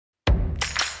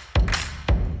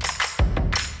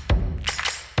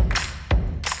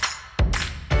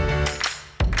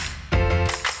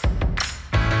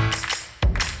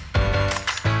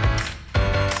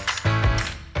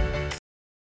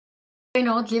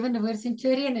Goeienaand, lewende woord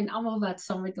Centurion en almal wat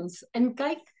saam met ons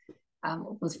inkyk.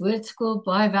 Op ons woordskool,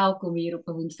 baie welkom hier op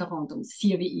 'n Woensdaagaand om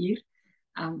 7 uur.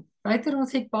 Buiter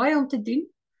ons het baie om te doen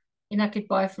en ek het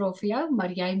baie vrae vir jou, maar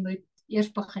jy moet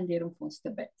eers begin deur om vir ons te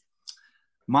bid.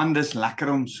 Man, dis lekker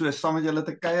om so saam met julle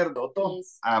te kuier, Dotto.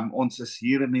 Yes. Ons is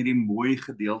hier in hierdie mooi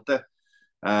gedeelte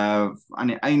aan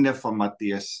die einde van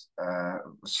Matteus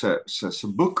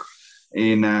se boek.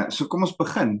 En so kom ons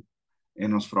begin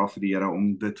en ons vra vir die Here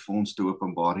om dit vir ons te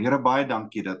openbaar. Here, baie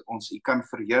dankie dat ons U kan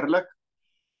verheerlik.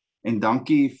 En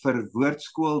dankie vir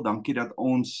Woordskool, dankie dat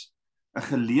ons 'n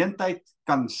geleentheid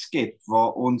kan skep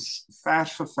waar ons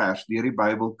vers vir vers deur die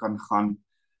Bybel kan gaan,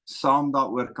 saam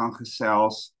daaroor kan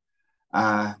gesels.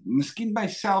 Miskien by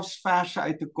selfs verse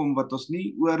uit te kom wat ons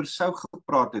nie oor sou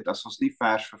gepraat het as ons nie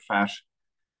vers vir vers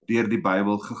deur die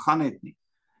Bybel gegaan het nie.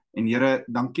 En Here,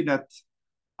 dankie dat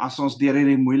as ons deur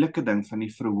hierdie moeilike ding van die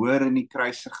verhoor en die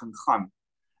kruisiging gaan,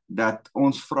 dat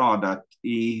ons vra dat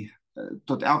U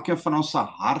tot elkeen van ons se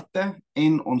harte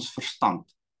en ons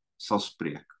verstand sal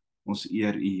spreek. Ons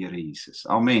eer U, Here Jesus.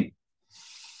 Amen.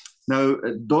 Nou,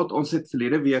 ons het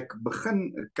verlede week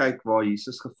begin kyk waar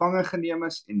Jesus gevange geneem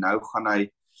is en nou gaan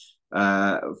hy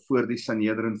voor die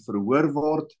Sanhedrin verhoor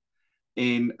word.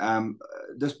 En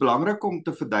dis belangrik om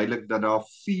te verduidelik dat daar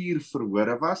 4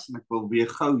 verhore was en ek wil weer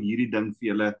gou hierdie ding vir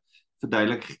julle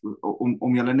verduidelik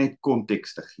om julle net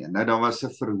konteks te gee. Nou, daar was 'n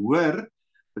verhoor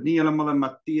wat nie heeltemal in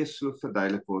Matteus so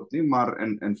verduidelik word nie, maar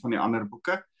in van die ander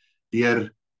boeke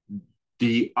deur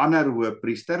die ander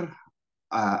hoëpriester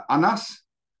Annas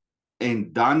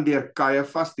en dan deur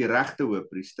Kajafas, die regte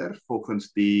hoëpriester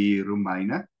volgens die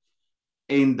Romeine,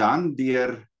 en dan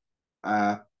deur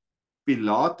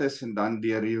Pilatus en dan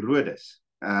deur Herodes.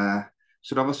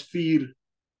 So daar was 4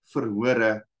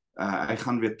 verhore. Hy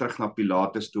gaan weer terug na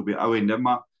Pilatus toe op die ou ende,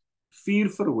 maar 4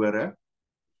 verhore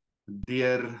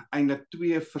deur eintlik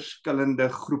 2 verskillende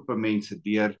groepe mense,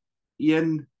 deur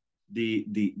een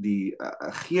die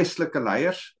geestelike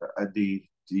leiers,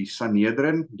 die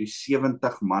Sanhedrin, die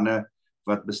 70 manne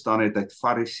wat bestaan het uit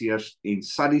Fariseërs en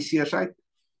Sadduseërs uit,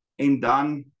 en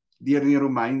dan deur die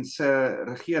Romeinse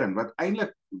regering wat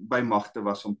eintlik by magte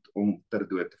was om ter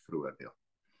dood te veroordeel.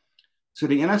 So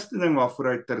die enigste ding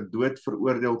waarvoor hy ter dood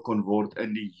veroordeel kon word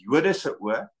in die Jode se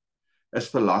oë is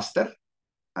vir laster.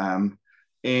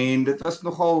 En dit was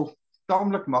nogal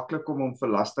taamlik maklik om hom vir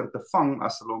laster te vang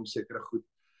as hulle hom sekere goed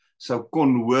sou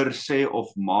kon hoor sê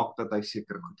of maak dat hy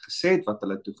sekere goed gesê het wat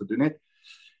hulle toe gedoen het.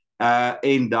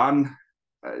 En dan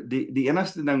die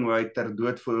enigste ding waar hy ter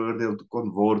dood veroordeel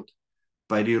kon word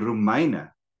by die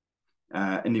Romeine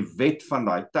in die wet van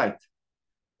daai tyd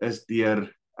is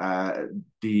deur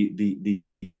die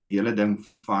hele ding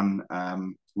van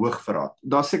hoogverraad.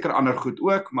 Daar's seker ander goed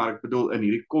ook, maar ek bedoel in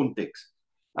hierdie konteks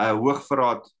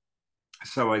hoogverraad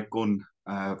sou hy kon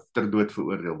ter dood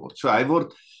veroordeel word. So hy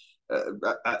word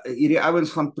hierdie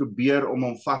ouens gaan probeer om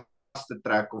hom vas te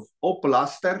trek of op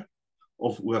laster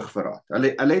of hoogverraad.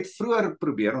 Hulle het vroeër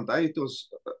probeer, want hy het ons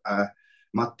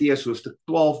Matteus hoofstuk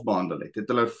 12 behandel het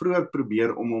hulle vroeër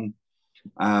probeer om hom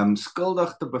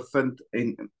skuldig te bevind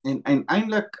en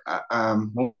eintlik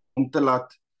om te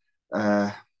laat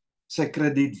sy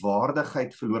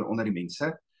kredietwaardigheid verloor onder die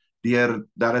mense, deur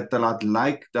dat dit te laat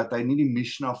lyk dat hy nie die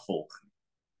Mishnah volg nie.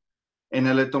 En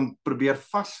hulle het hom probeer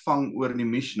vasvang oor die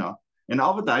Mishnah, en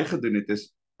al wat hy gedoen het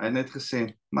is, hy het net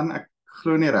gesê, man, ek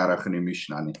glo nie regtig in die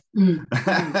Mishnah nie.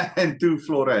 En toe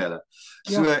vloor hy hulle.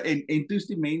 So, en toe is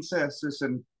die mense soos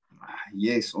in,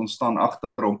 yes, ons staan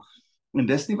agter hom, en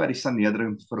dis nie wat die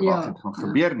Sanhedrin verwag het gaan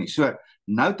gebeur nie. So,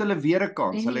 nou het hulle weer 'n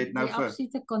kans. Hulle het nou vir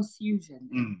absolute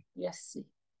confusion. Yes.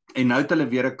 En nou het hulle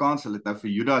weer 'n kans. Hulle het nou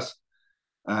vir Judas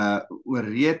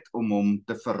oorreed om hom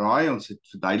te verraai. Ons het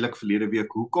verduidelik verlede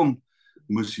week hoekom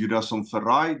moes Judas hom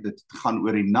verraai. Dit gaan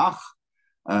oor die nag.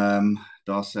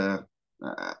 Daar's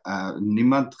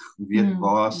niemand weet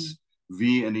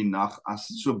wie in die nag as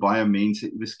so baie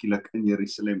mense skielik in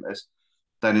Jerusalem is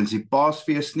tydens die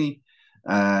Paasfees nie.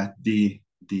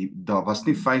 Daar was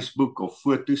nie Facebook of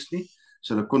foto's nie,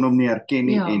 so hulle kon hom nie herken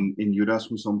nie, en Judas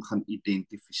moes hom gaan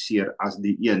identifiseer as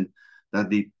die een, dat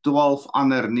die 12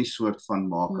 ander nie soort van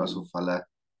maak asof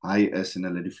hy is en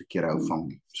hulle die verkeerde hou vang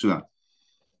nie. So,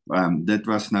 dit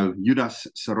was nou Judas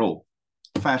se rol.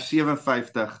 Vers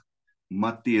 57,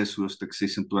 Matteus hoofstuk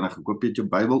 26. Ek hoop jy het jou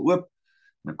Bybel oop,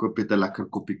 en ek hoop jy het 'n lekker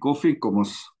koppie koffie. Kom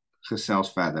ons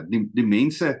gesels verder. Die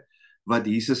mense wat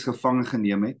Jesus gevange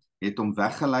geneem het hom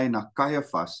weggelei na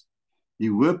Kajafas, die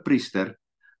hoëpriester,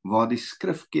 waar die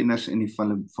skrifkenners en die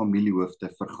familiehoofde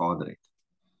vergader het.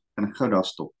 En ek gou daar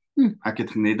stop. Ek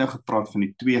het net nou gepraat van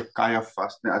die 2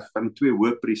 Kajafas, van die 2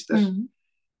 hoëpriesters,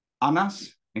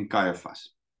 Annas en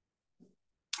Kajafas.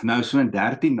 Nou so in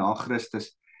 13 na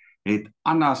Christus het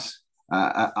Annas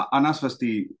was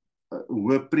die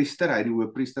hoëpriester, hy het die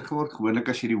hoëpriester geword. Gewoonlik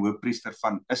as jy die hoëpriester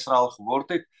van Israel geword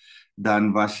het,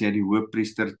 dan was jy die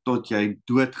hoëpriester tot jy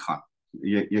doodgaan.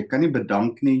 Jy kan nie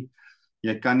bedank nie,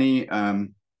 jy kan nie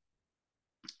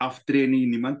aftree nie,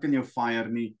 niemand kan jou fire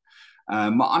nie.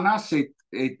 Maar Annas het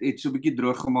so 'n bietjie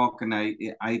droog gemaak en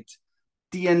hy het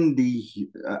teen die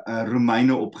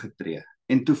Romeine opgetree.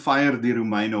 En toe fire die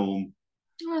Romeine hom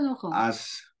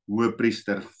as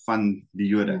hoëpriester van die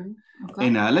Jode. Okay.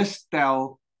 En hulle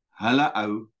stel hulle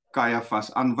ou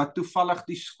Caiaphas aan, wat toevallig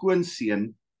die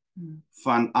skoonseun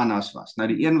van Annas was. Nou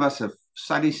die een was 'n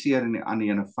Sadduseer en die ander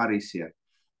een 'n Fariseer.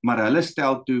 Maar hulle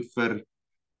stel toe vir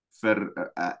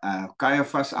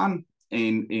Caiaphas aan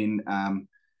en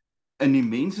in die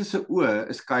mense se oë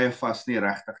is Caiaphas nie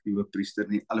regtig die hoëpriester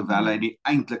nie, alhoewel hy die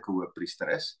eintlike hoëpriester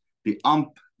is. Die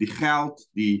amp, die geld,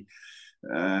 die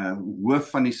hoof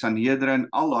van die Sanhedrin,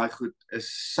 al daai goed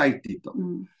is sy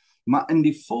titel. Maar in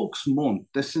die volksmond,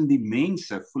 tussen die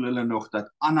mense, voel hulle nog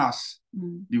dat Annas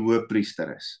die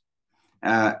hoëpriester is.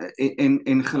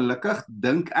 En gelukkig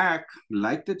dink ek,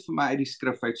 lyk dit vir my uit die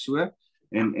skrif uit so,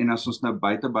 en as ons nou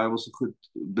buite Bybelse goed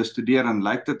bestudeer, dan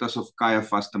lyk dit asof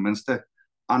Caiaphas ten minste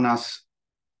Annas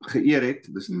geëer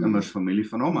het. Dis immers familie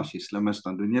van hom, as jy slim is,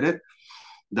 dan doen jy dit.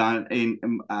 Dan,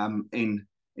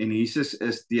 en Jesus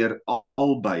is deur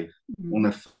albei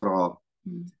ondervra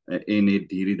en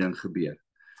het hierdie ding gebeur.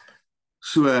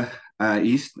 So,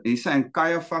 hier's hy in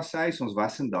Caiaphas se huis, ons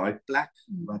was in daai plek,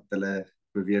 wat hulle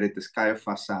beweer het is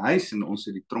Caiaphas se huis, en ons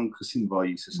het die tronk gesien waar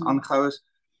Jesus aangehou is,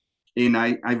 en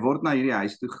hy word na hierdie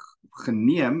huis toe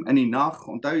geneem in die nag.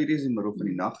 Onthou, hierdie is in die middel van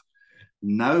die nag.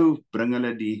 Nou bring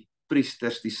hulle die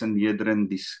priesters, die Sanhedrin,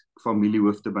 die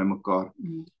familiehoofde bymekaar.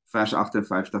 Vers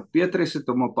 58. Petrus het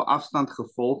hom op 'n afstand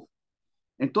gevolg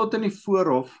en tot in die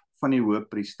voorhof van die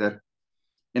hoëpriester,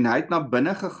 en hy het na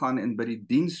binne gegaan en by die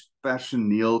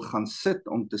dienspersoneel gaan sit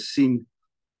om te sien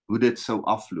hoe dit sou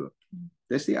afloop.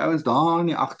 Dis die ouens daar in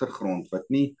die agtergrond wat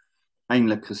nie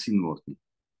eintlik gesien word nie.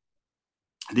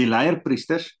 Die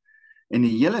leierpriesters en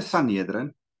die hele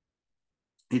Sanhedrin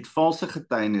het valse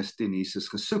getuienis teen Jesus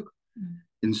gesoek,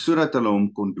 en sodat hulle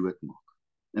hom kon doodmaak.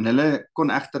 En hulle kon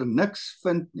egter niks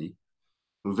vind nie,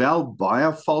 hoewel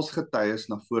baie vals getuies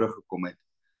na vore gekom het.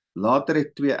 Later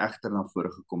het 2 egter na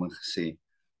vore gekom en gesê,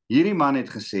 hierdie man het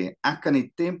gesê, ek kan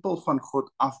die tempel van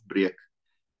God afbreek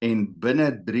en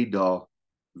binne 3 dae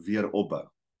weer opbou.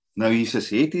 Nou Jesus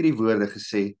het hierdie woorde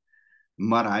gesê,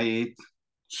 maar hy het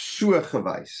so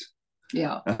gewys.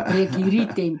 Ja, breek hierdie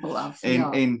tempel af.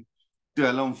 En toe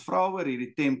hulle hom vra oor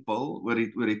hierdie tempel, oor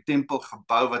die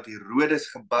tempelgebou wat Herodes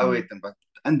gebou het en wat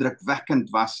indrukwekkend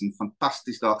was en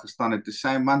fantasties daar gestaan het, toe sê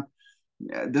hy, man,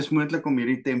 dis moontlik om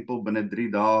hierdie tempel binne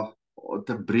 3 dae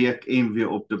te breek en weer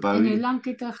op te bou. En hoe lank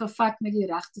het hy gevat met die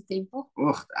regte tempel?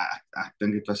 Ek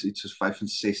dink dit was iets soos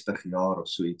 65 jaar of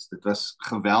so iets. Dit was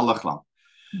geweldig lank.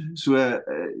 So,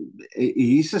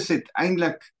 Jesus het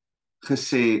eintlik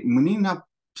gesê, moenie na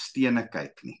stene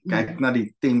kyk nie. Kyk na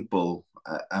die tempel,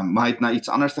 maar hy het na iets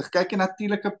anders gekyk en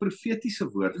natuurlik 'n profetiese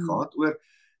woord gehad oor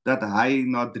dat hy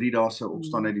na 3 dae sou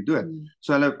opstaan uit die dood.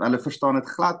 So hulle verstaan dit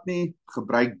glad nie,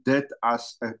 gebruik dit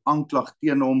as 'n aanklag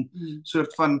teen hom,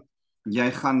 soort van,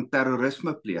 jy gaan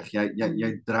terrorisme pleeg,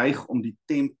 jy dreig om die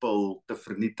tempel te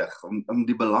vernietig, om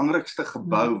die belangrikste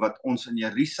gebou wat ons in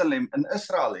Jerusalem in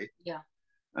Israel het,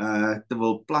 te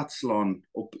wil platslaan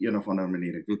op een of ander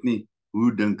manier. Ek weet nie,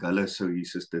 hoe dink hulle sou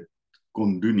Jesus dit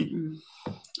kon doen nie.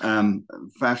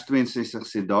 Vers 62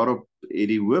 sê, daarop het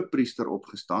die hoëpriester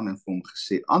opgestaan en vir hom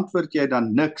gesê, antwoord jy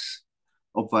dan niks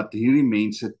op wat hierdie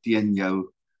mense teen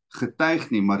jou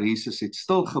getuig nie, maar Jesus het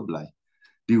stil gebly.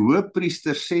 Die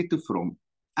hoëpriester sê toe vir hom,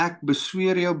 ek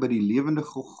besweer jou by die lewende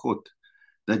God,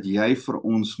 dat jy vir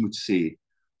ons moet sê,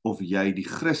 of jy die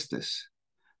Christus,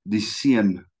 die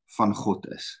Seun van God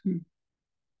is.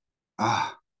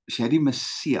 Is jy die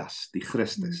Messias, die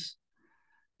Christus,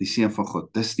 die Seun van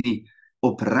God? Dis die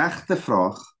opregte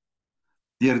vraag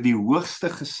deur die hoogste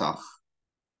gesag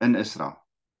in Israel.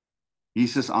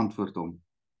 Jesus antwoord hom,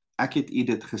 ek het u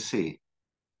dit gesê,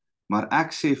 maar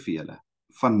ek sê vir julle,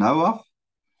 van nou af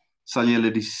sal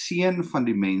julle die Seun van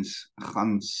die mens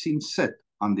gaan sien sit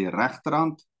aan die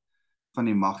regterhand van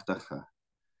die Magtige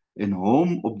en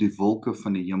hom op die wolke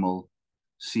van die hemel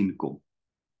sien kom.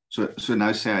 So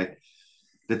nou sê hy,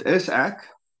 dit is ek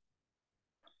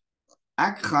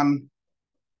gaan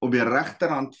op die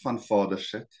regterhand van Vader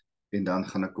sit en dan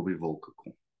gaan ek op die wolke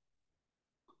kom.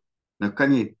 Nou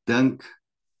kan jy dink,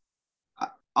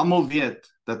 almal weet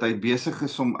dat hy besig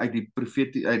is om uit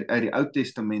die Ou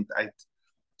Testament uit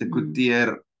te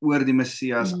quoteer oor die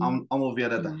Messias, Mm. almal weet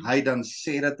dat hy dan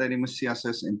sê dat hy die Messias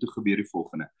is, en toe gebeur die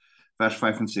volgende. Vers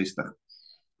 65.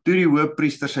 Toe die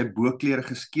hoofpriester sy boklere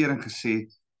geskeur en gesê,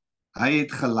 hy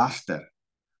het gelaster.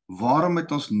 Waarom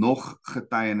het ons nog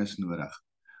getuienis nodig?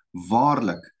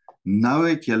 Waarlik, nou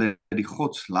het julle die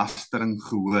godslastering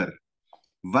gehoor.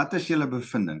 Wat is julle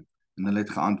bevinding? En hulle het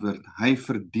geantwoord, hy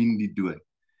verdien die dood.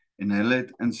 En hulle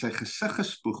het in sy gesig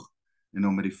gespoeg en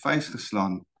hom met die vuis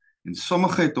geslaan. En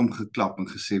sommige het hom geklap en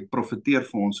gesê, profeteer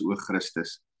vir ons, o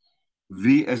Christus.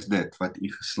 Wie is dit wat u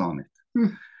geslaan het?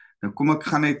 Nou kom ek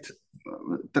gaan net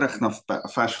terug na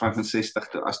vers 65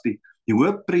 toe. As die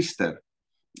hoofpriester,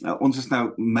 ons is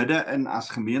nou midde in as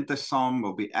gemeente saam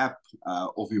op die app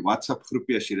of die WhatsApp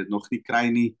groepie, as jy dit nog nie kry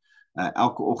nie.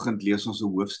 Elke oggend lees ons 'n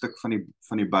hoofstuk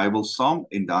van die Bybel saam,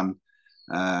 en dan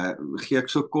gee ek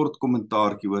so kort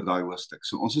kommentaartjie oor daai hoofstuk.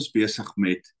 So ons is besig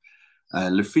met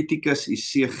Levitikus,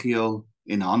 Esegiel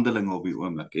en Handelinge op die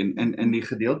oomblik. En in die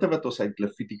gedeelte wat ons uit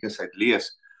Levitikus uit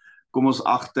lees, kom ons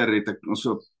agter, het ek ons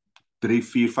so 3,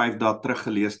 4, 5 dae terug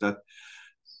gelees dat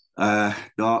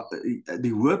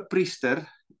die hoofpriester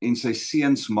en sy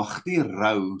seuns mag nie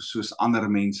rou soos ander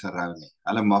mense rou nie.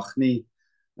 Hulle mag nie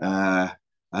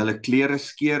hulle klere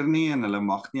skeer nie, en hulle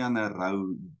mag nie aan 'n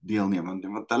rou deelneem,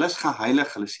 want hulle is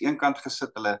geheilig, hulle is eenkant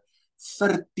gesit, hulle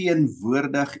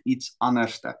verteenwoordig iets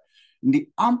anderste. En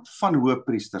die ampt van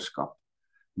hoofpriesterskap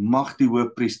mag die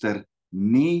hoofpriester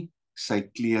nie sy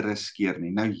klere skeer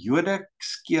nie. Nou Jode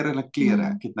skeer hulle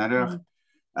klere. Ek het nou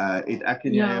het ek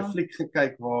en jy 'n fliek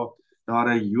gekyk waar daar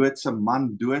 'n Joodse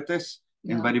man dood is,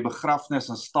 en by die begrafnis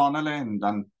dan staan hulle, en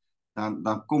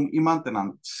dan kom iemand en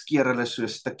dan skeer hulle so 'n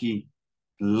stukkie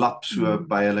lap so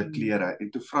by hulle klere.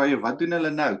 En toe vra jy, wat doen hulle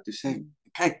nou? Toe sê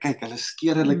kyk, hulle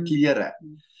skeer hulle klere.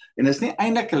 En dit is nie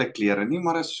eintlik hulle klere nie,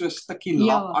 maar is so 'n stukkie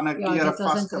lap aan 'n klere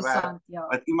vasgewerk,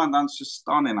 wat iemand dan so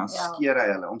staan en dan skeer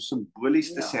hy hulle, om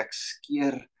simbolies te sê, ek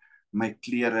skeer my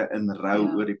klere in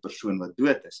rou oor die persoon wat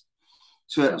dood is.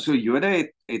 So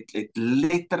Jode het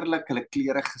letterlik hulle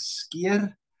klere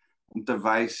geskeer, om te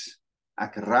wys,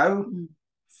 ek rou.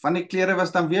 Van die klere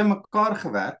was dan weer mekaar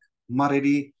gewerk, maar het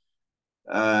die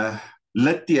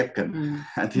litteken,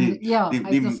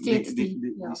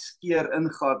 die skeer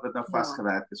ingaat wat nou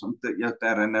vasgewerk is, om jou te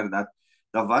herinner dat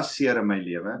daar was seer in my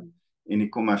lewe, en die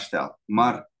kom herstel.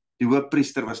 Maar die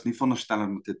hoofpriester was nie veronderstel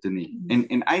om dit te doen nie.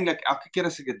 En eintlik, elke keer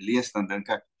as ek dit lees, dan dink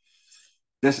ek,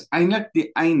 dis eintlik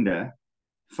die einde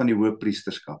van die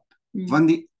hoofpriesterskap. Want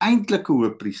die eintlike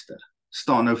hoofpriester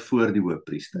staan nou voor die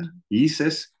hoofpriester.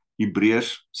 Jesus,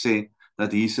 Hebreërs sê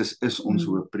dat Jesus is ons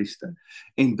hoofpriester.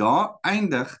 En daar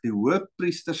eindig die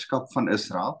hoofpriesterskap van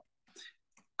Israel,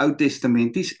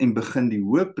 Oud-testamenties, en begin die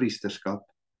hoofpriesterskap,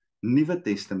 Nuwe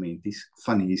Testamenties,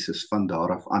 van Jesus van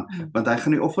daar af aan. Want hy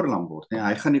gaan die offerlam word, nee?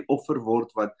 Hy gaan die offer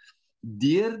word wat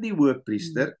deur die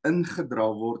hoofpriester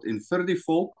ingedra word, en vir die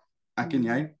volk, ek en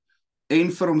jy,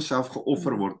 en vir homself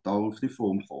geoffer word. Daar hoef nie vir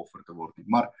hom geoffer te word nie,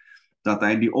 maar dat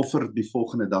hy die offer die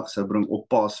volgende dag sou bring op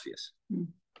Paasfees.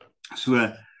 So,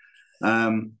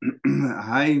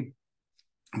 hy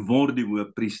word die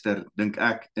hoofpriester, dink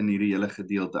ek, in hierdie hele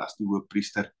gedeelte, as die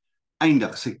hoofpriester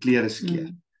eindig sy klere skeer,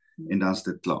 en dan is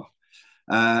dit klaar.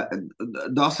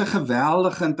 Daar's 'n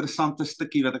geweldige interessante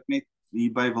stukkie wat ek net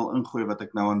hierby wil ingooi, wat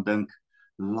ek nou aan dink.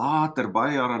 Later,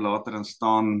 baie jare later, dan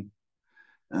staan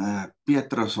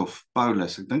Petrus of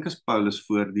Paulus, ek dink is Paulus,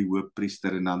 voor die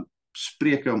hoofpriester, en dan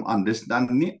spreek hy hom aan. Dis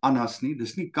dan nie Annas nie,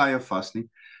 dis nie Caiaphas nie,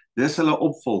 dis hulle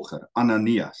opvolger,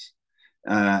 Ananias.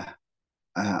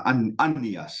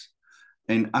 Ananias.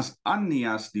 En as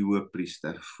Ananias die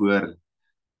hoofpriester voor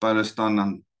Paulus staan,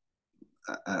 dan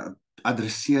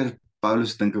adresseer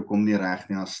Paulus, dink ek, hom nie reg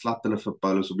nie, dan slap hulle vir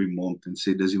Paulus op die mond en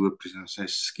sê, dis die hoofpriester, en sê,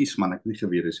 skus man, ek nie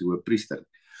geweet, dis die hoofpriester.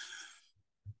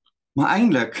 Maar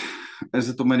eintlik is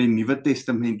dit omdat die Nuwe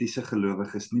Testamentiese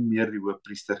gelowiges nie meer die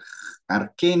hoofpriester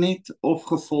erken het, of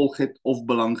gevolg het, of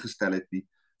belang gestel het nie,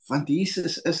 want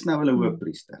Jesus is nou hulle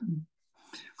hoofpriester.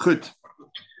 Goed,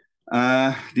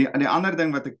 die ander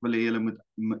ding wat ek wil hê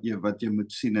wat jy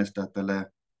moet sien, is dat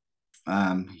hulle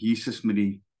Jesus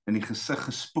in die gesig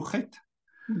gespoeg het.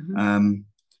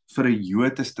 Vir 'n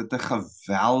Jood is dit 'n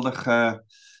geweldige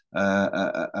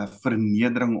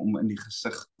vernedering om in die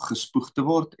gesig gespoeg te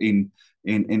word, en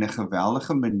 'n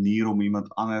geweldige manier om iemand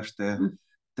anders te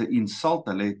insult.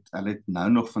 Hulle het nou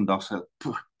nog vandag so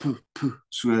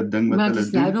so 'n ding wat hulle doen. Maar dit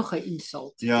is nou nog 'n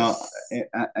insult. Ja,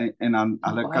 en dan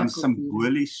hulle kan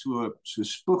simbolies so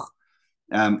spoeg.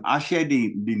 As jy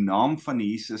die naam van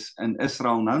Jesus in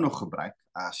Israel nou nog gebruik,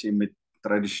 as jy met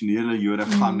tradisionele Jode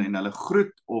gaan en hulle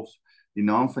groet, of die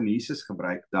naam van Jesus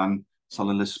gebruik, dan sal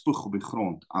hulle spoeg op die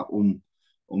grond,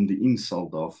 om die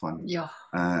insult daarvan, Ja,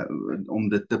 om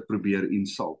dit te probeer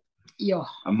insult. ja.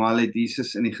 Maar het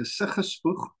Jesus in die gesig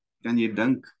gespoeg, kan jy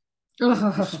dink, die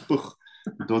spoeg,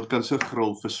 dit kan so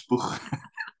gril verspoeg.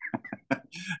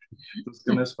 Ons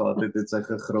kinders gehad het sy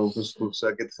gegril verspoeg, so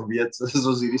ek het geweet, as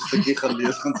ons hierdie stukkie gaan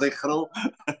lees, gaan sy gril.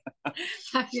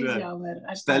 Ek is jammer.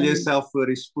 Stel jouself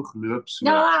voor die spoeg loop so.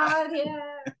 Ja,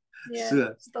 nee,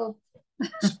 so, stop.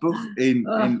 Spoeg en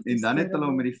dan het hulle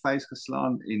hom met die vuis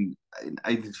geslaan en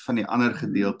uit van die ander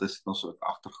gedeeltes het ons ook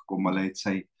agtergekom, hulle het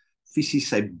fisies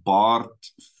sy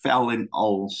baard, vel en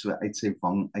al so uit sy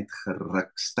wang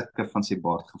uitgeruk, stukke van sy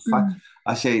baard gevat.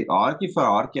 As jy haartjie vir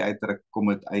haartjie uitruk,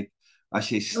 kom dit uit. As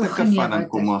jy stukke van, dan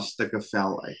kom maar stukke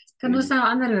vel uit. Kan ons nou 'n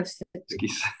ander hoofstuk?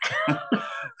 Ekskuus.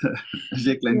 As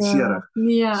jy kleinserig.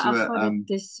 Nee,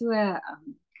 dit is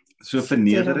so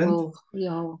vernederend.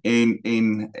 Ja.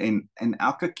 En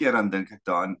elke keer dan dink ek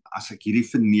daaraan, as ek hierdie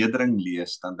vernedering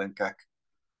lees, dan dink ek,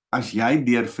 as jy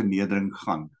deur vernedering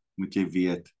gaan, moet jy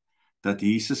weet dat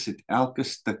Jesus het elke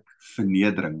stuk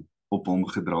vernedering op hom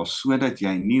gedra, sodat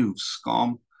jy nie hoef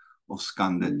skaam of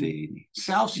skande te hê nie.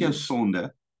 Selfs jou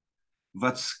sonde,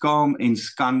 wat skaam en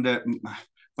skande,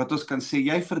 wat ons kan sê,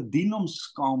 jy verdien om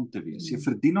skaam te wees, jy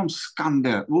verdien om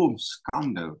skande,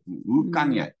 skande, hoe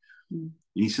kan jy?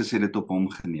 Jesus het dit op hom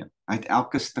geneem. Hy het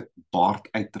elke stuk baard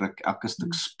uitdruk, elke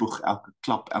stuk spoeg, elke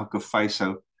klap, elke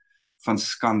vuishou van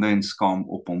skande en skaam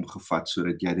op hom gevat,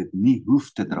 sodat jy dit nie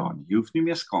hoef te dra nie. Jy hoef nie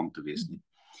meer skaam te wees nie.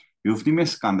 Jy hoef nie meer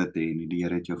skande te hê nie, die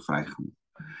Here het jou vrygemaak.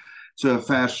 So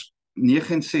vers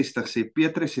 69 sê,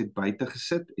 Petrus het buite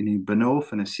gesit en in die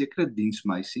binnehof en 'n sekere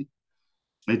diensmeisie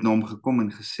het na hom gekom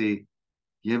en gesê,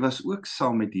 jy was ook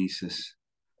saam met Jesus,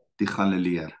 die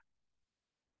Galileër.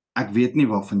 Ek weet nie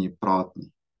waarvan jy praat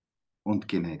nie,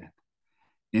 ontken hy dit.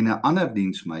 En 'n ander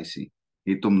diensmeisie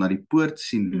het hom na die poort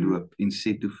sien loop en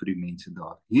sê toe vir die mense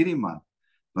daar, hierdie man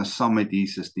was saam met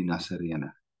Jesus die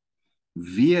Nasareëner.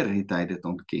 Weer het hy dit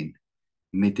ontken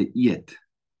met 'n eed,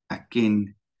 ek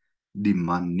ken die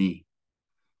man nie.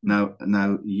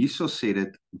 Nou hierso sê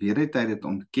dit, weer het hy dit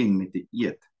ontken met 'n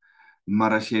eed,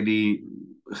 maar as jy die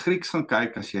Grieks gaan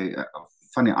kyk, as jy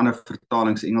van die ander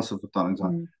vertalings, Engelse vertalings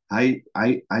aan,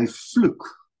 hy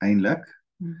vloek eintlik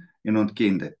en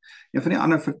ontken dit. Een van die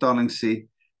ander vertalings sê,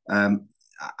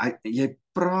 jy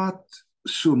praat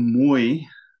so mooi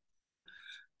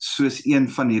soos een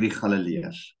van hierdie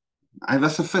Galileërs. Hy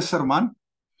was 'n visserman,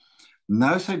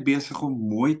 nou is hy besig om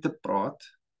mooi te praat.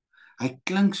 Hy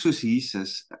klink soos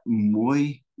Jesus,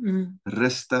 mooi,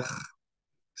 rustig,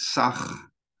 sag,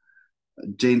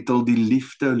 gentle, die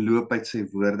liefde loop uit sy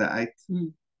woorde uit.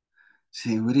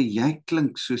 Sê, hoorie, jy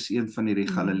klink soos een van hierdie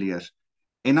Galileërs.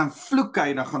 En dan vloek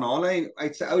hy, dan gaan haal hy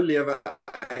uit sy ou lewe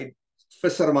uit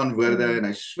visserman woorde en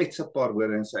hy swets 'n paar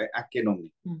woorde en sê, ek ken hom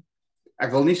nie.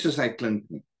 Ek wil nie soos hy klink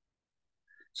nie.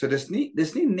 So dis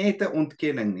nie net 'n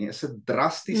ontkenning nie, is 'n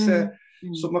drastiese,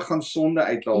 sommige gaan sonde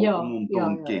uithaal om hom te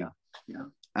ontken.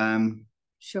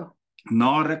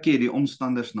 Na rukkie het die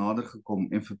omstanders nader gekom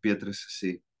en vir Petrus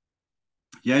gesê,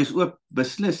 jy is ook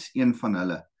beslis een van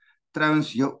hulle.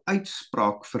 Trouwens, jou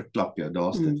uitspraak verklap jou,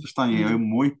 daar's dit, verstaan jy, jou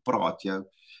mooi praat,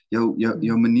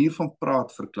 jou manier van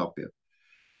praat verklap jou.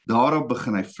 Daarop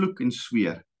begin hy vloek en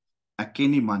sweer, ek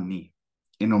ken die man nie,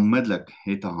 en onmiddellik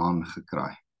het 'n haan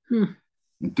gekraai.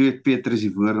 En toe het Petrus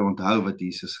die woorde onthou wat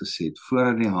Jesus gesê het,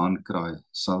 voordat die haan kraai,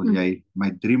 sal jy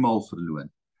my 3 maal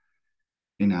verloon.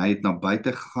 En hy het na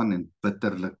buite gegaan en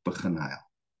bitterlik begin huil.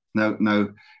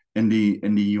 Nou in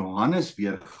die Johannes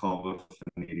weergawe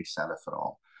van hierdie selfe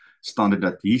verhaal, staan dit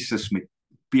dat Jesus met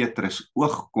Petrus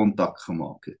oogkontak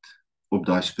gemaak het, op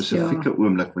daai spesifieke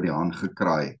oomblik wat die haan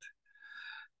gekraai het.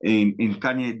 En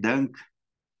kan jy dink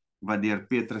wat deur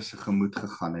Petrus se gemoed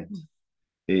gegaan het,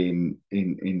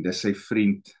 en dis sy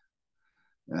vriend,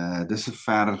 dis 'n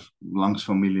ver langs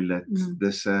familielid,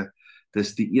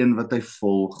 dis die een wat hy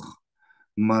volg,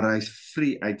 maar hy's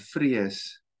uit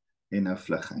vrees en nou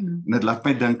vlug hy. En dit laat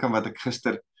my dink aan wat ek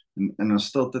gister in ons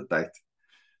stilte tyd,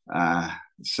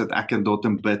 sit ek en Dot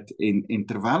en bid, en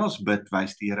terwyl ons bid,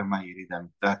 wys die Here my hierdie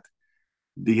ding, dat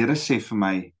die Here sê vir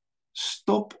my,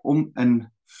 stop om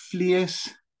in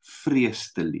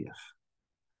vleesvrees te leef,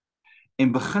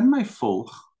 en begin my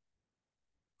volg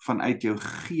vanuit jou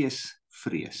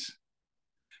geesvrees.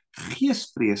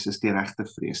 Geesvrees is die regte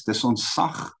vrees, dis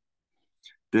ontsag,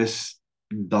 dis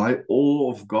daai Awe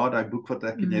of God, daai boek wat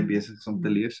ek en jy besig is om te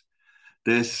lees,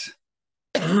 dis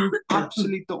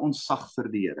absolute ontsag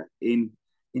vir die Here, en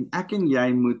ek en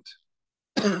jy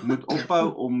moet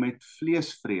ophou om met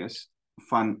vleesvrees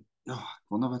van ja, ek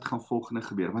wonder wat gaan volgende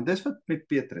gebeur, want dis wat met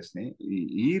Petrus, né?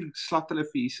 Hier slat hulle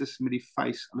vir Jesus met die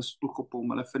vuis, hulle spoeg op hom,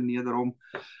 hulle verneder hom,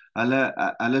 hulle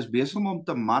is besig om hom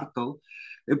te martel,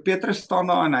 en Petrus staan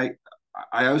daar en hy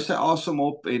hou sy asem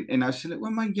op, en nou sê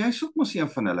hulle, maar jy is ook mos een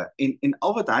van hulle, en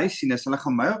al wat hy sien is, hulle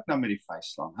gaan my ook nou met die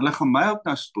vuis slaan, hulle gaan my ook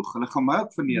nou spoeg, hulle gaan my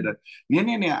ook verneder,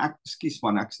 nee, ek, ekskuus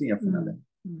man, ek is nie een van hulle,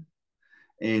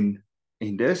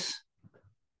 en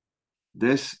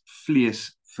dis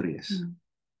vleesvrees,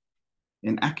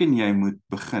 en ek en jy moet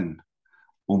begin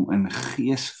om in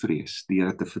geesvrees die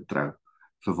Here te vertrou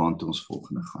vir waantoe ons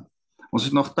volgende gaan. Ons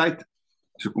het nog tyd,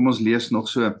 so kom ons lees nog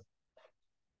so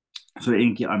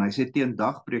eentjie aan. Hy sê teen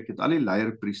dagbreek het al die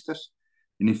leierpriesters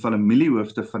en die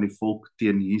familiehoofde van die volk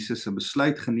teen Jesus 'n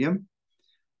besluit geneem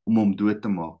om hom dood te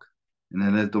maak. En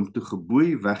hulle het hom toe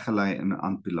geboei, weggelei en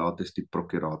aan Pilatus die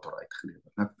prokurator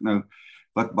uitgelewer. Nou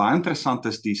wat baie interessant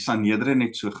is, die Sanhedrin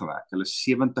het so gewerk. Hulle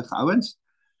 70 ouens,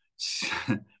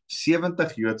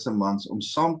 70 Joodse mans om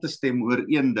saam te stem oor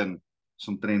een ding is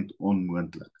omtrent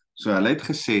onmoontlik. So hulle het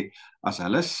gesê, as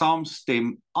hulle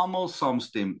saamstem, almal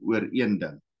saamstem oor een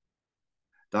ding,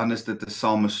 dan is dit 'n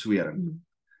sameswering.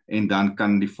 En dan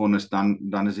kan die vonnis,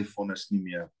 dan is die vonnis nie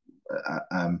meer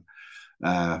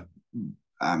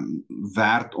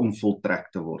werd om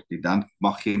voltrek te word nie. Dan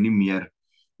mag jy nie meer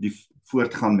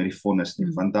voortgaan met die vonnis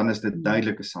nie, want dan is dit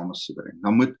duidelike sameswering.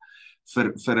 Dan moet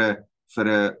vir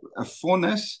 'n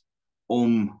vonnis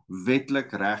om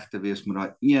wetlik reg te wees, moet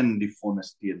daar een die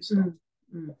vonnis teenstaan.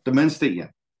 Ten minste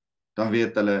een. Dan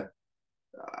weet hulle,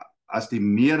 as die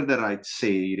meerderheid sê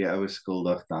hierdie ou is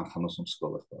skuldig, dan gaan ons hom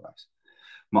skuldig bewys.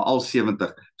 Maar al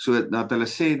 70, so dat hulle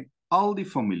sê al die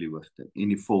familiehoofde en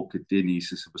die volk het teen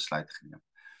Jesus 'n besluit geneem,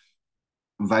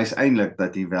 wys eintlik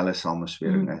dat hier wel 'n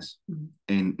sameswering is.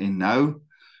 En nou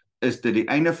is dit die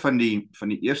einde van die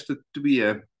eerste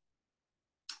 2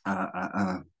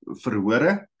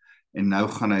 verhore, en nou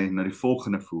gaan hy na die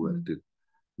volgende verhoor toe,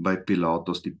 by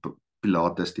Pilatus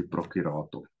die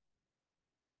prokurator.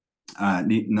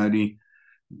 Die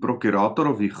prokurator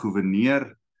of die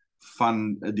gouverneur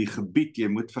van die gebied, jy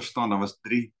moet verstaan, daar was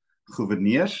 3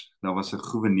 gouverneurs, daar was 'n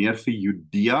gouverneur vir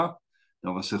Judea,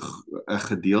 daar was 'n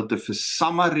gedeelte vir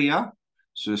Samaria,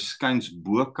 so skuins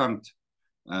bokant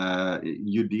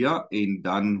Judea, en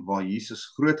dan waar Jesus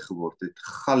groot geword het,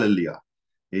 Galilea,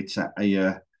 het sy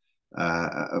eie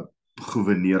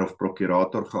gouverneur of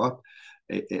prokurator gehad,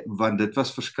 want dit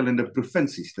was verskillende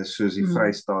provinsies, dis soos die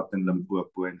Vrystaat en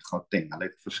Limpopo en Gauteng, hulle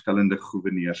het verskillende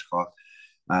gouverneurs gehad,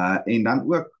 en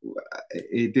dan ook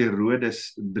het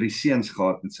Herodes 3 seuns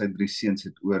gehad, en sy 3 seuns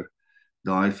het oor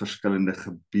daai verskillende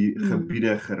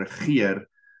gebiede geregeer,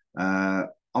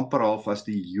 amper half as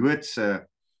die Joodse,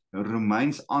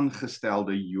 Romeins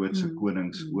aangestelde Joodse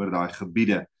konings oor daai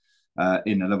gebiede,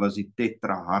 en hulle was die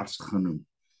tetrahars genoem.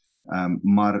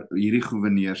 Maar hierdie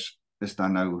gouverneurs is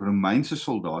dan nou Romeinse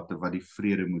soldate wat die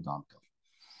vrede moet handhaaf.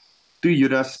 Toe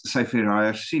Judas sy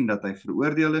verraaiers sien dat hy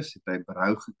veroordeel is, het hy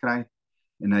berou gekry,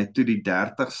 en hy het toe die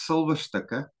 30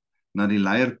 silwerstukke na die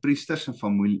leierpriesters en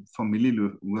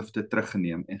familiehoofde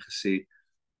teruggeneem en gesê,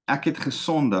 ek het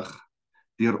gesondig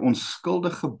deur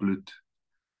onskuldige bloed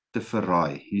te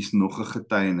verraai. Hier's nog 'n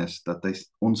getuienis dat hy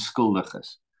onskuldig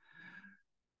is.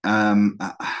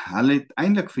 Hulle het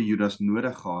eintlik vir Judas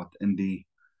nodig gehad in die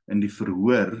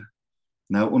verhoor,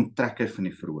 nou onttrek hy van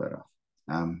die verhoor af.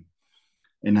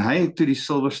 En hy het toe die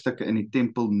silwerstukke in die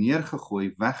tempel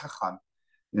neergegooi, weggegaan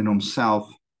en homself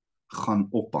gaan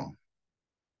ophang.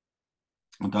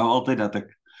 Onthou altyd dat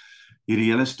ek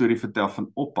hierdie hele storie vertel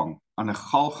van ophang, aan 'n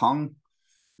galg hang,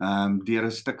 deur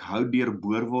 'n stuk hout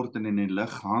deurboor word en in die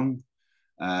lug hang,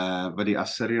 wat die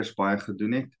Assiriërs baie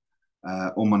gedoen het,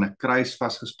 om aan 'n kruis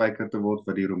vasgespijker te word,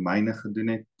 wat die Romeine gedoen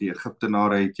het. Die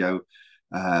Egiptenare het jou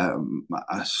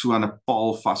so aan 'n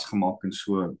paal vasgemaak en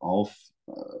so half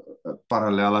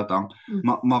parallel laat hang.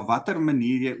 Maar watter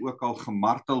manier jy ook al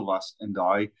gemartel was in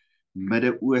daai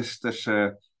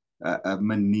Midde-Oosterse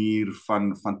manier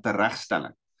van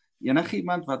teregstelling. Enige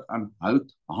iemand wat aan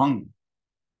hout hang,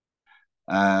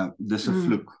 dis 'n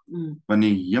vloek. Want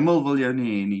die hemel wil jou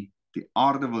nie hê nie, die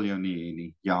aarde wil jou nie hê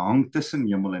nie. Jy hang tussen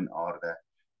hemel en aarde,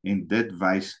 en dit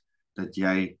wys dat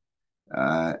jy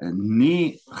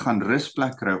nie gaan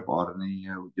rusplek kry op aarde nie,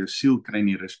 jou siel kry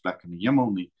nie rusplek in die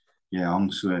hemel nie, jy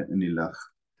hang so in die lug.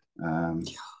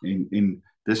 En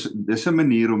dis 'n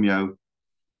manier om jou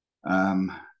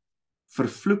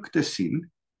vervloek te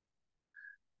sien,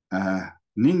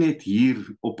 nie net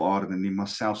hier op aarde nie, maar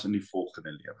selfs in die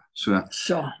volgende lewe. So,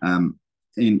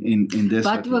 en dis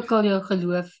Wat ook al jou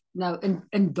geloof nou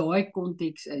in daai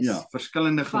konteks is. Ja,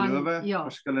 verskillende Van- gelowe, ja,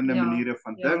 verskillende ja, maniere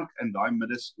van ja. dink. In daai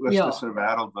Middes-Oosterse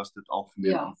wêreld was dit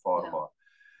algemeen Ja, aanvaarbaar.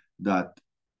 Dat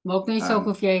Maak nie saak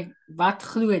of jy wat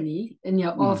glo nie in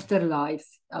jou afterlife.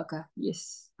 Okay,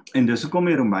 yes. En dis hoekom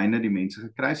die Romeine die mense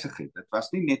gekruisig het. Dit was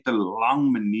nie net 'n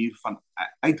lang manier van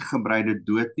uitgebreide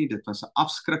dood nie, dit was 'n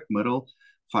afskrikmiddel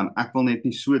van ek wil net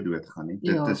nie so doodgaan nie.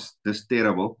 Ja. Dis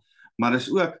terrible, maar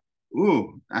dis ook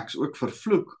ek's ook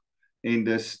vervloek en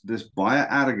dis baie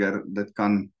erger. Dit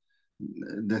kan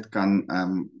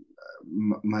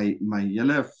my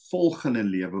hele volgende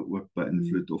lewe ook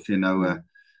beïnvloed, of jy nou 'n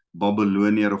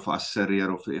Babyloniër of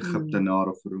Assiriër of 'n Egiptenaar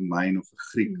of 'n Romein of 'n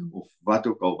Griek of wat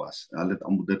ook al was. Hulle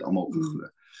het dit almal geglo.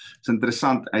 Dit is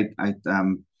interessant uit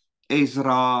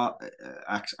Ezra,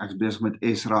 ek's besig met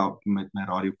Ezra met my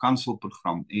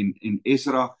radiokanselprogram en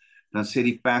Ezra, dan sê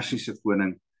die Persiese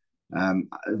koning,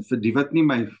 vir die wat nie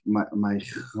my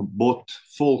gebod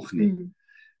volg nie,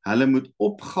 hulle moet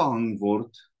opgehang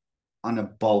word aan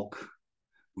 'n balk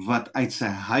wat uit sy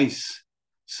huis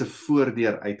se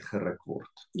voordeur uitgeruk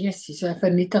word. Yes, so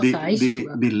vernietig sy huis.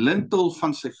 Die lintel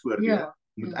van sy voordeur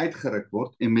moet uitgeruk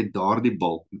word en met daardie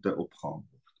balk moet hy opgehang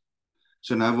word.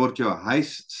 So nou word jou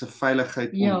huis se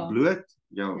veiligheid ontbloot,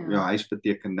 jou huis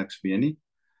beteken niks meer nie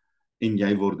en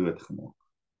jy word doodgemaak.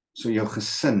 So jou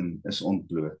gesin is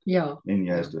ontbloot en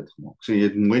jy is doodgemaak. So jy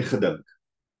het mooi gedink.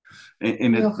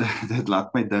 En dit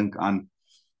laat my dink aan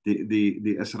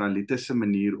die Israelitiese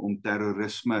manier om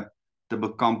terrorisme te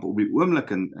bekamp op die oomblik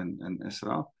in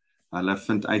Israel. Hulle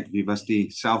vind uit wie was die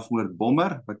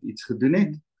selfmoordbommer wat iets gedoen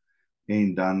het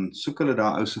en dan soek hulle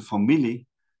daai ou se familie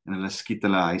en hulle skiet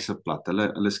hulle huise plat.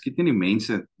 Hulle skiet nie die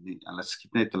mense nie, hulle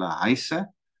skiet net hulle huise,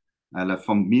 hulle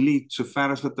familie,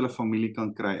 sover as wat hulle familie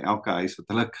kan kry, elke huis wat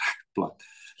hulle kry plat.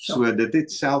 So dit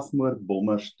het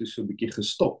selfmoordbommers toe so 'n bietjie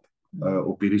gestop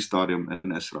op hierdie stadium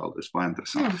in Israel. Dis baie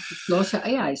interessant. Los sy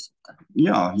eie huis.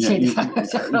 Ja,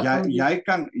 jy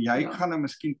kan nou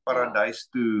miskien paradys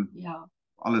toe,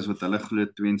 alles wat hulle glo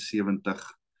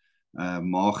 72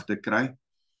 maagde kry,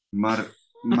 maar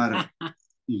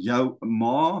jou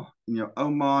ma en jou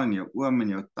ouma en jou oom en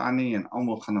jou tannie en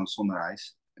almal gaan dan sonder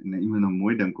huis en jy moet nou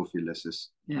mooi dink of jy lus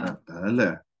is dat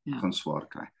hulle gaan swaar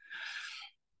kry.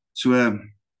 So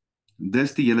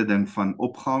dis die hele ding van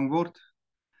opgehang word.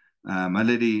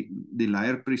 Hulle die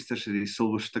leierpriesters het die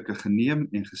silwerstukke geneem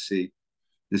en gesê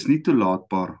dis nie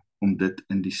toelaatbaar om dit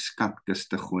in die skatkis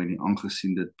te gooi nie,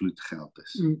 aangesien dit bloedgeld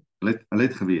is. Hulle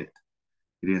het geweet,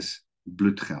 hierdie is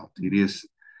bloedgeld, hierdie is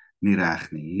nie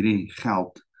reg nie, hierdie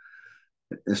geld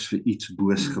is vir iets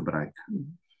boos gebruik.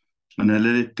 En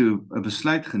hulle het toe 'n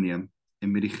besluit geneem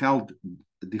en met die geld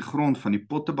die grond van die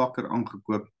pottebakker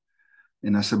aangekoop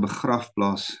en as 'n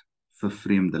begrafplaas vir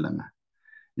vreemdelinge.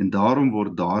 En daarom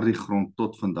word daardie grond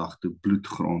tot vandag toe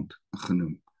bloedgrond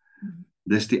genoem.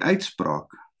 Dis die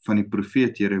uitspraak van die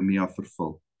profeet Jeremia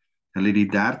vervul. Hulle het die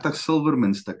 30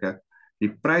 silwermuntstukke,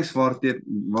 die prys waardeur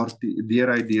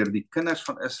hy deur die kinders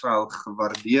van Israel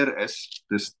gewaardeer is.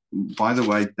 Dis by the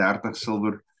way 30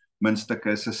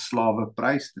 silwermuntstukke is 'n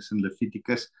slaweprys. Dis in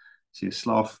Levitikus. As jy 'n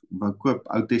slaaf wou koop,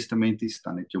 Ou Testamenties,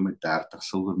 dan het jy hom met 30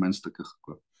 silwermuntstukke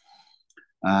gekoop.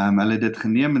 Hulle het dit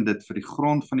geneem en dit vir die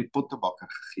grond van die pottebakker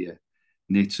gegee,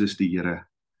 net soos die Here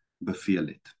beveel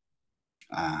het.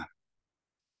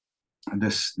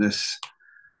 Dis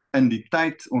in die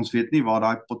tyd, ons weet nie waar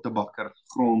daai pottebakker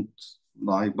grond,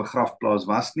 daai begrafplaas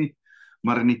was nie,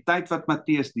 maar in die tyd wat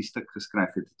Matteus die stuk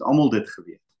geskryf het, het almal dit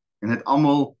geweet. En het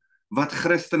almal wat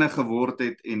Christene geword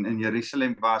het en in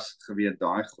Jerusalem was geweet,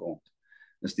 daai grond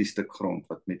is die stuk grond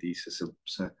wat met Jesus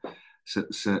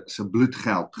se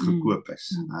bloedgeld gekoop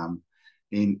is.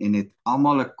 En het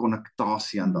almal 'n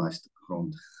konnektasie aan daai stuk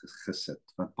grond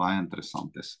gesit, wat baie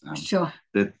interessant is.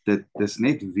 Dit is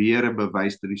net weer 'n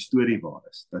bewys dat die storie waar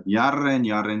is, dat jare en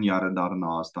jare en jare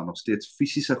daarna is daar nog steeds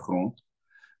fisiese grond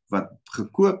wat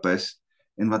gekoop is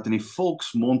en wat in die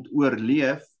volksmond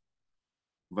oorleef,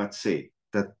 wat sê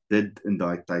dat dit in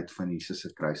daai tyd van Jesus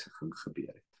se kruisiging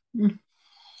gebeur het.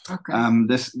 Okay.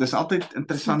 Dis altyd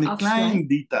interessant, die klein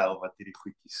detail wat hierdie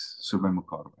goedjies so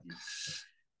bymekaar bring.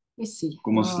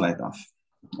 Kom ons sluit af.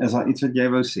 Is daar iets wat jy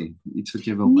wou sê? Iets wat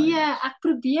jy wil Nee, ek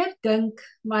probeer dink,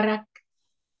 maar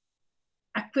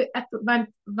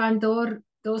want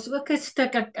daar's ook 'n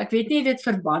stuk, ek weet nie dit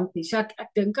verband nie. So ek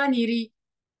dink aan hierdie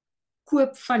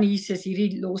koop van Jesus,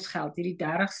 hierdie losgeld, hierdie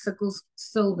 30 sikkels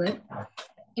silwer.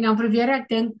 En dan probeer ek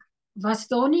dink, was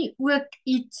daar nie ook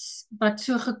iets wat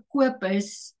so gekoop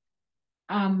is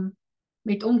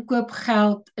met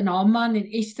omkoopgeld in Haman en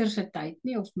Ester se tyd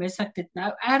nie, of mis ek dit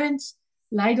nou? Ergens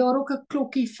lei daar ook 'n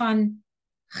klokkie van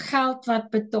geld wat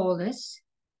betaal is.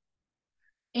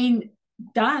 En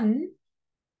dan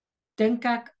dink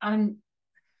ek aan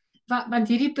want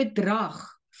hierdie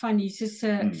bedrag van Jesus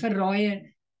se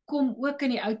verraaie kom ook in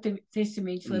die Ou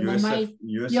Testament voor,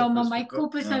 maar my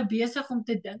kop is nou besig om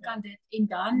te dink aan dit en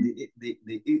dan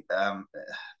die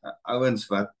ouens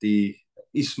wat die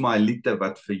Ismaeliete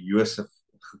wat vir Josef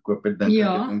gekoop het, dink ek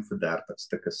het hom vir 30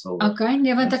 stukke silwer. Okay,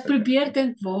 nee, want ek probeer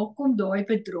dink waar kom daai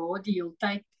bedrag die hele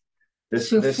tyd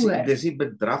so voor. Dis die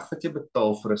bedrag wat jy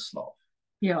betaal vir 'n slaaf.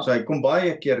 Ja. So hy kom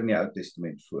baie keer in die Ou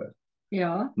Testament voor.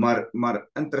 Ja. Maar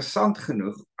interessant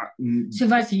genoeg, so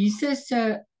was Jesus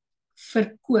se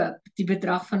verkoop die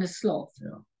bedrag van 'n slaaf.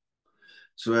 Ja.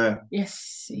 So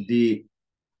yes.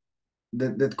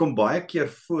 dit kom baie keer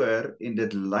voor en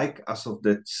dit lyk asof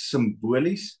dit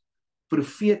simbolies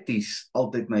profeties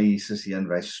altyd na Jesus heen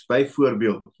wys.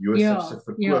 Byvoorbeeld Josef se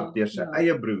verkoop deur sy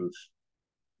eie broers.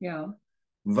 Ja.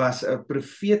 Was 'n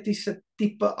profetiese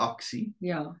tipe aksie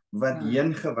wat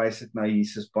heen gewys het na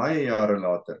Jesus baie jare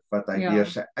later, wat hy deur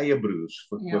sy eie broers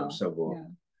verkoop sou word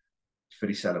vir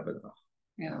dieselfde bedrag.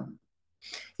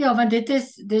 Ja, want dit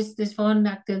is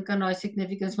waarna ek dink aan daai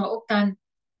significance, maar ook dan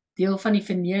deel van die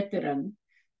vernedering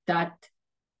dat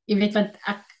jy weet, want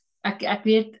ek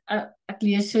weet ek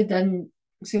lees so ding,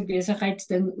 so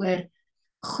besigheidsding oor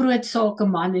groot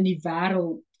sakeman in die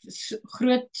wêreld,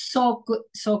 groot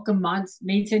sakemans,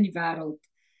 mense in die wêreld.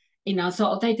 En dan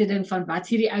sal altyd 'n ding van wat's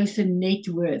hierdie ou se net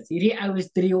worth? Hierdie ou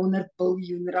is 300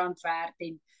 biljoen rand werd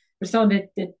en verstaan dit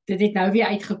het nou weer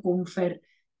uitgekom vir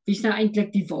wie's nou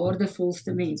eintlik die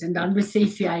waardevolste mens. En dan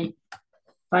besef jy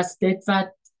was dit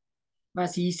wat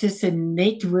was Jesus se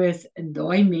net worth in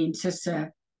daai mense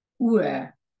se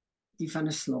oë die van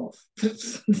 'n slaaf.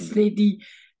 Dis net die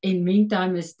en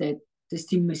meantime is dis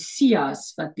die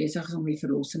Messias wat besig is om die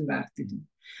verlossing werk te doen.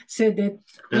 So dit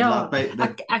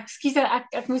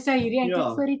ek moes nou hierdie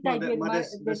eintlik voor die tyd weet, maar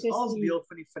dis als deel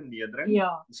van die vernedering,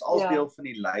 dis als deel van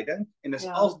die lyding en dis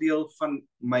als deel van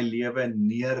my lewe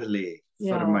neerlê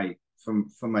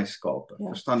vir my skape.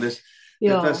 Verstaan dis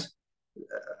dit was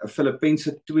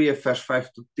Filippense 2 vers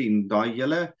 5 tot 10, daai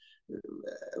hele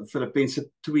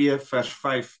Filippense 2 vers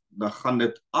 5, dan gaan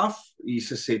dit af.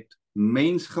 Jesus het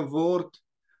mens geword,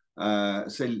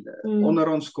 onder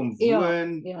ons kom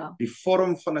woon, die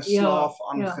vorm van 'n slaaf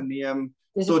aangeneem,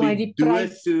 tot die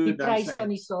dood toe, die prys van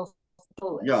die slaaf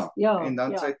en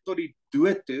dan sy tot die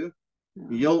dood toe,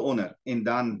 heel onder, en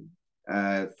dan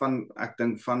ek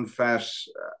dink van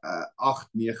vers 8,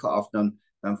 9 af,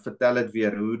 dan vertel dit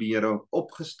weer hoe die Here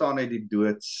opgestaan uit die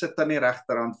dood, sit aan die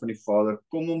regterhand van die Vader,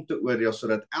 kom om te oordeel,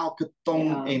 sodat elke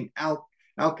tong en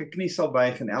elke knie sal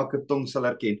buig en elke tong sal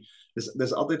erken.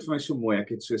 Dis altyd vir my so mooi, ek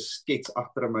het so skets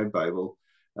agter in my Bybel,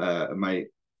 my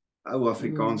ou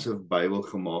Afrikaanse Bybel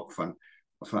gemaak van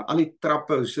al die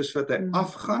trappe, soos wat hy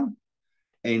afgaan,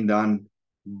 en dan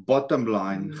bottom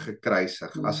line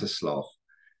gekruisig as 'n slaaf.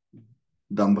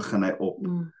 Dan begin hy op,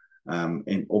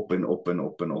 en op en op en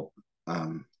op en op,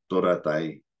 totdat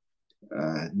hy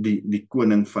die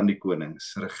koning van die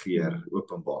konings regeer,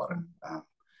 Openbaring.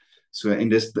 So, en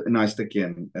dis 'n nice stukkie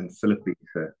in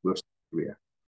Filippense hoofstuk 2.